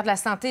travailleurs de la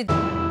santé.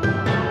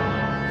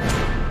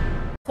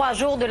 3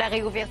 jours de la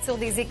réouverture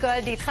des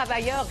écoles, des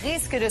travailleurs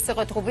risquent de se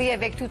retrouver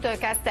avec tout un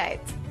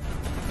casse-tête.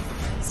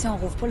 Si on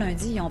rouvre pas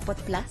lundi, ils n'ont pas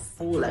de place.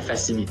 Pour la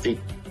facilité.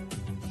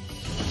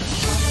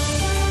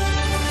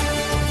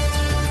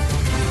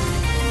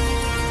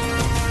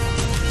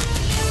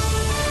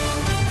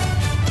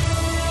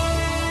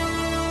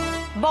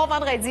 Bon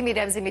vendredi,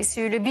 mesdames et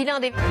messieurs. Le bilan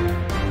des...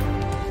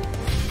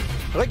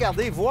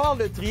 Regardez, voir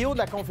le trio de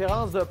la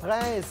conférence de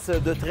presse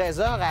de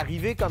 13h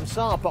arriver comme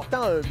ça en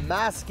portant un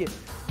masque,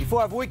 il faut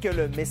avouer que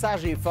le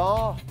message est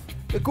fort.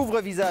 Le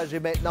couvre-visage est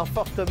maintenant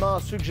fortement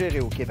suggéré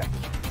au Québec.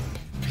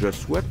 Je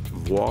souhaite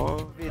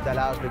voir... ...à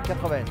l'âge de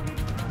 80 ans.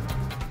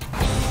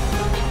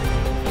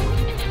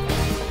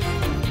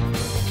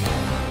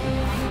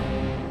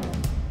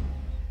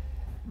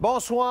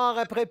 Bonsoir.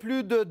 Après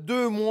plus de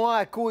 2 mois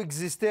à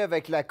coexister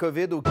avec la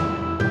COVID au Québec...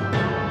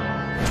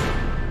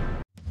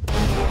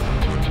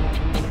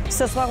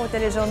 Ce soir au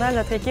Téléjournal,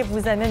 notre équipe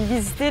vous amène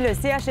visiter le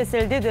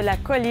CHSLD de la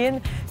Colline,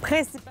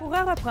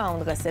 pourra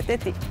reprendre cet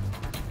été.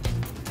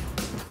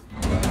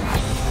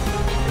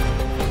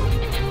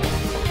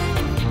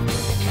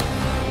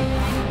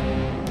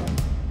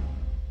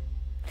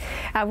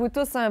 À vous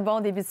tous, un bon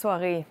début de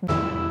soirée.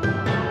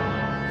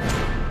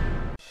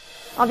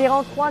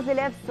 Environ 3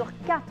 élèves sur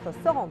 4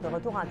 seront de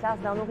retour en classe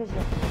dans nos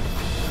régions.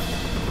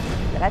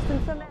 Il reste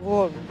une semaine.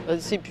 Oh, je ne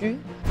sais plus.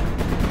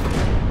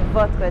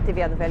 Votre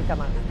TVA Nouvelles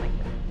commence maintenant.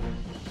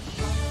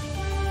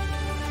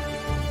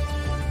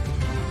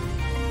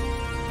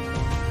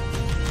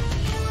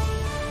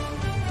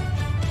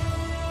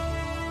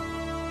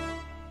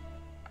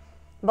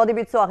 Bon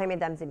début de soirée,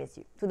 mesdames et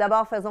messieurs. Tout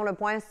d'abord, faisons le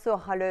point sur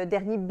le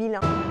dernier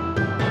bilan.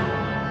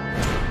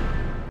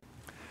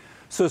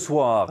 Ce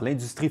soir,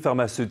 l'industrie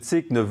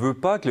pharmaceutique ne veut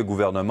pas que le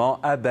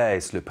gouvernement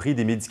abaisse le prix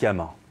des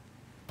médicaments.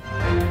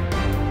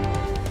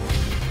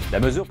 La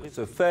mesure pour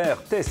se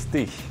faire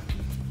tester.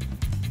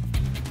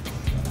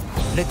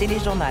 Le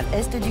Téléjournal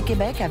Est du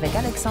Québec avec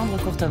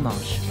Alexandre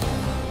Courtemanche.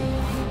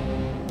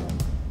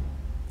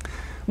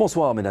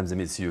 Bonsoir, mesdames et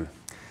messieurs.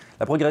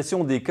 La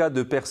progression des cas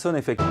de personnes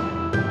infectées.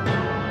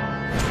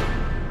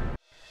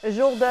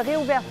 Jour de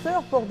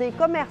réouverture pour des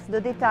commerces de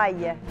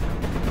détail.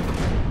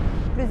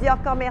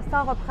 Plusieurs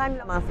commerçants reprennent le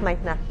commence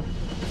maintenant.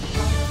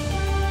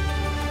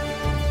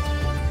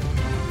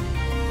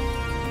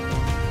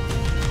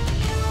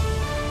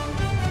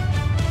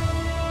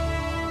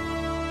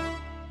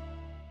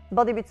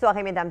 Bon début de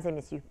soirée, mesdames et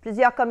messieurs.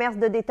 Plusieurs commerces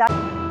de détail.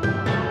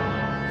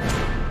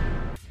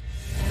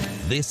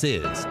 This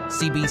is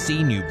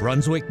CBC New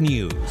Brunswick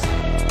News.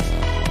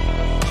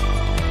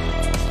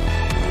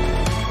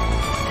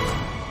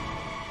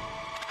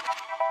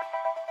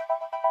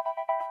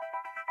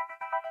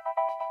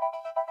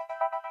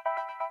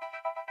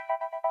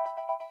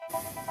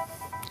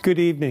 Good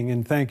evening,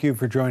 and thank you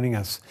for joining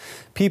us.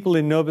 People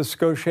in Nova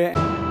Scotia.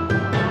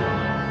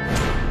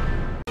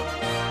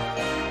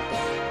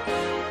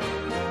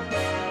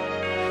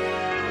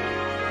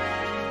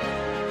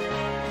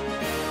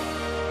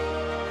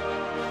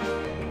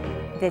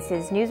 This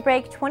is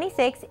Newsbreak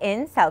 26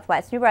 in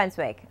Southwest New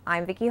Brunswick.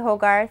 I'm Vicki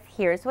Hogarth.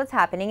 Here's what's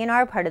happening in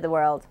our part of the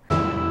world.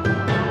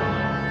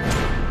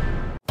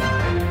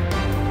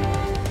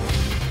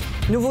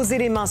 Nouveaux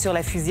éléments sur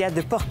la fusillade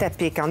de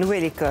Portapique en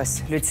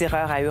Nouvelle-Écosse. Le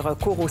tireur a eu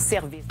recours au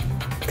service.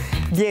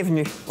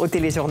 Bienvenue au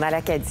Téléjournal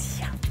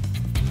Acadie.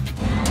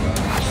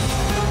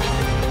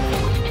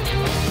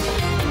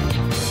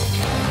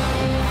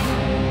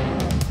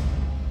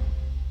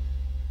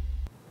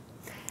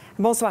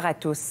 Bonsoir à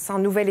tous. En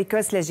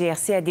Nouvelle-Écosse, la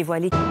GRC a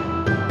dévoilé...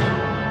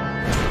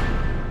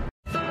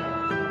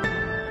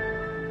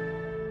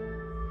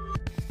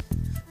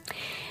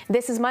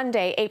 This is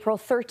Monday, April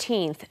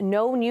 13th.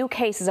 No new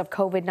cases of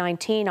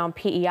COVID-19 on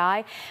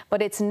PEI,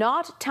 but it's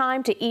not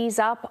time to ease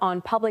up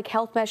on public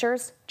health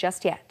measures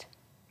just yet.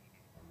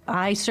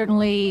 I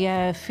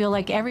certainly feel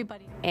like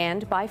everybody...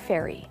 And by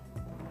ferry.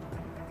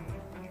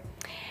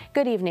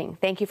 Good evening.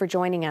 Thank you for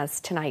joining us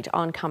tonight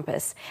on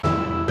Compass.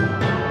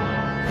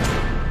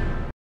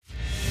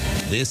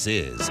 This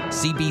is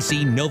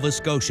CBC Nova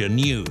Scotia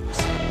News.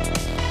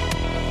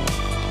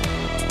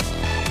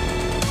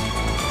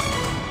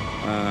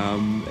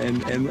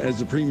 And as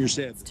the Premier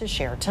said... To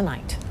share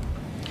tonight.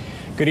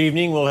 Good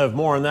evening. We'll have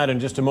more on that in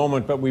just a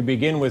moment, but we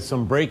begin with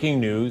some breaking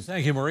news.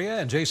 Thank you, Maria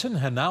and Jason.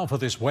 And now for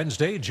this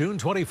Wednesday, June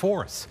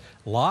 24th.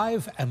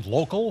 Live and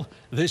local,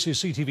 this is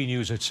CTV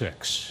News at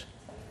 6.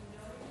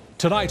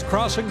 Tonight,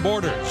 crossing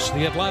borders,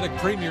 the Atlantic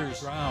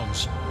Premier's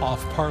grounds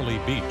off Parley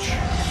Beach.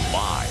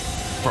 Live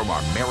from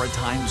our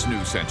Maritimes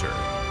News Center,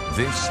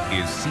 this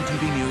is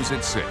CTV News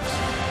at 6.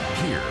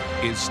 Here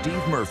is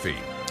Steve Murphy.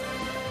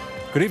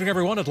 Good evening,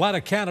 everyone.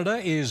 Atlantic Canada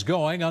is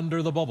going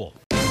under the bubble.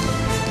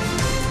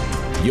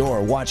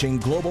 You're watching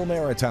Global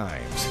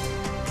Maritimes.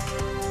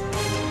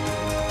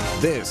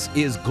 This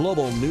is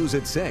Global News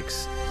at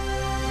 6.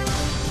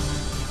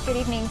 Good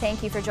evening.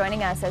 Thank you for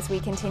joining us as we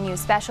continue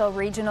special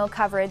regional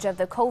coverage of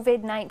the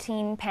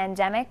COVID-19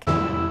 pandemic.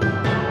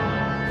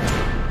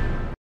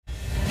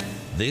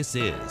 This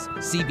is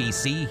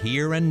CBC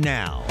Here and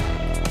Now.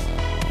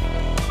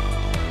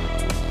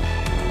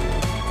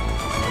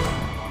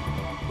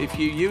 If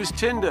you use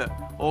Tinder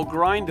or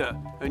Grindr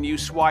and you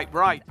swipe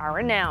right, are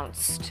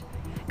announced.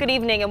 Good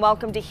evening and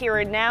welcome to Here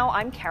and Now.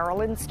 I'm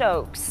Carolyn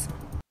Stokes.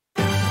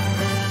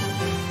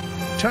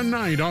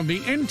 Tonight on the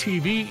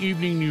NTV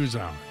Evening News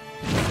Hour,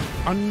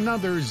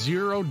 another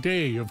 0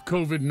 day of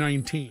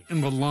COVID-19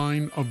 in the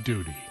line of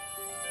duty.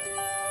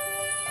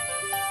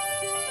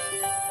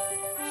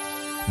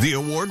 The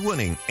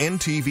award-winning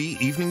NTV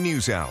Evening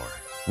News Hour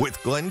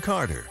with Glenn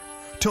Carter,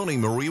 Tony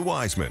Marie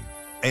Wiseman,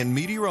 and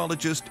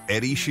meteorologist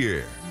Eddie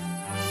Shear.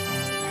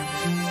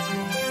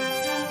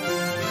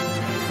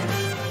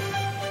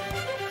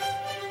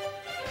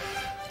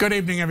 Good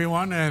evening,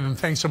 everyone, and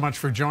thanks so much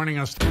for joining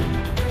us.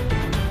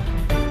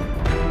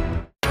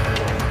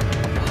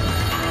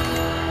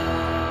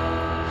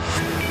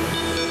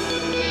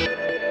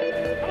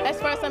 As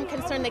far as I'm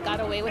concerned, they got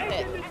away with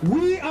it.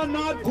 We are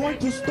not going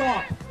to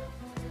stop.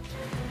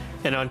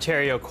 An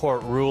Ontario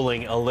court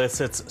ruling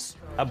elicits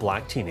a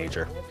black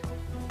teenager.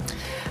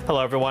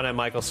 Hello, everyone. I'm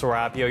Michael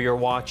Serapio. You're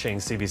watching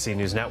CBC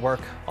News Network.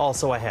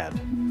 Also ahead,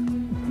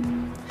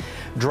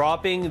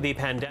 dropping the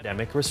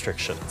pandemic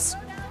restrictions.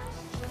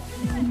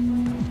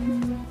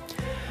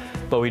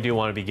 But we do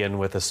want to begin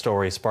with a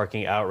story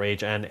sparking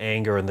outrage and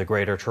anger in the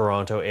Greater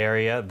Toronto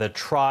area. The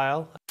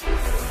trial.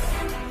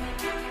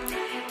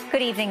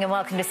 Good evening and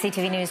welcome to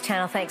CTV News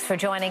Channel. Thanks for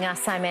joining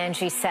us. I'm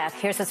Angie Seth.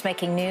 Here's what's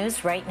making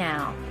news right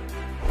now.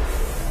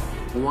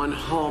 One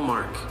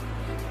hallmark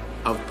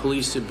of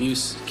police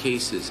abuse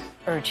cases.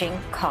 Urging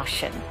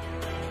caution.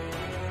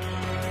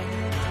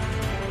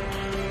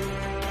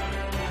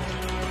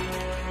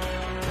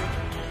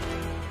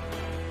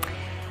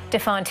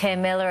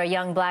 DeFontaine Miller, a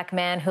young black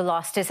man who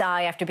lost his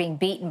eye after being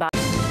beaten by...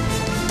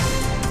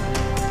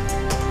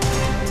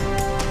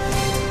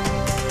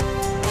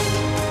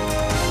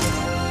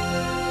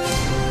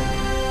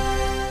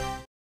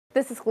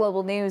 This is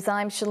Global News.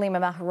 I'm Shalima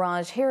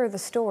Maharaj. Here are the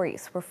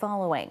stories we're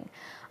following.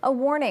 A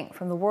warning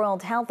from the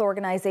World Health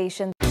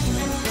Organization.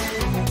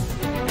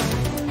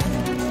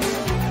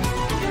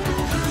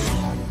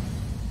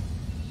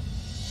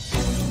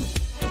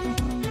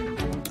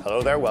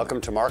 Hello there. Welcome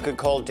to Market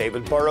Call.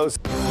 David Burrows.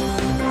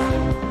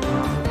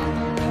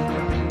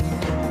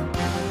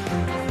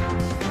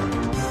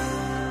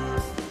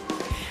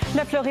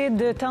 La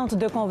Floride tente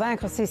de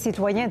convaincre ses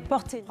citoyens de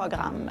porter le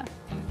programme.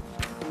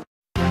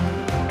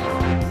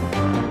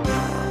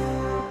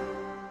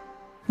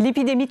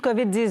 L'épidémie de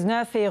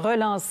COVID-19 est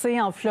relancée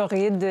en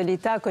Floride.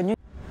 L'État a connu...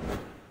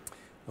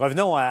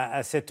 Revenons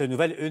à cette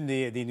nouvelle, une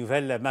des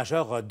nouvelles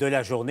majeures de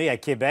la journée à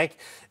Québec.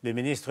 Le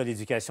ministre de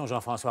l'Éducation,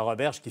 Jean-François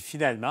Roberge, qui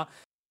finalement...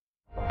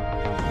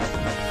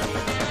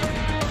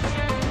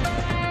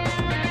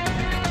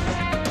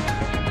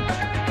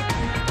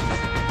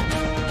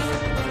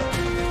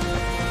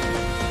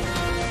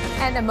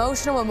 An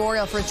emotional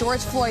memorial for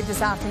George Floyd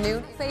this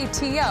afternoon.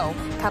 ATO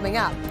coming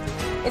up.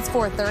 It's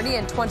 4:30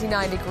 and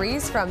 29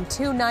 degrees from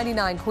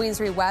 299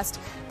 Queensree West.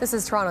 This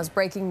is Toronto's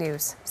breaking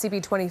news.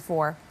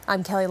 CB24.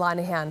 I'm Kelly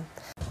Linehan.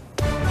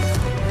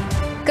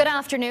 Good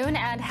afternoon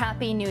and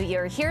Happy New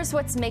Year. Here's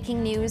what's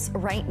making news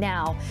right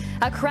now.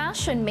 A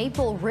crash in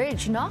Maple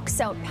Ridge knocks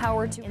out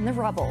power in the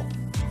rubble.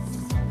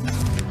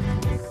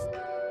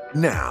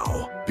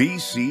 Now,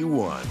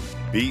 BC1,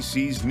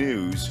 BC's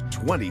News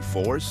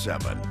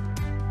 24/7.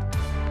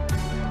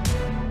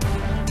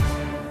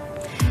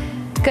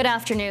 Good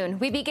afternoon.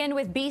 We begin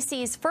with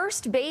BC's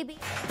first baby.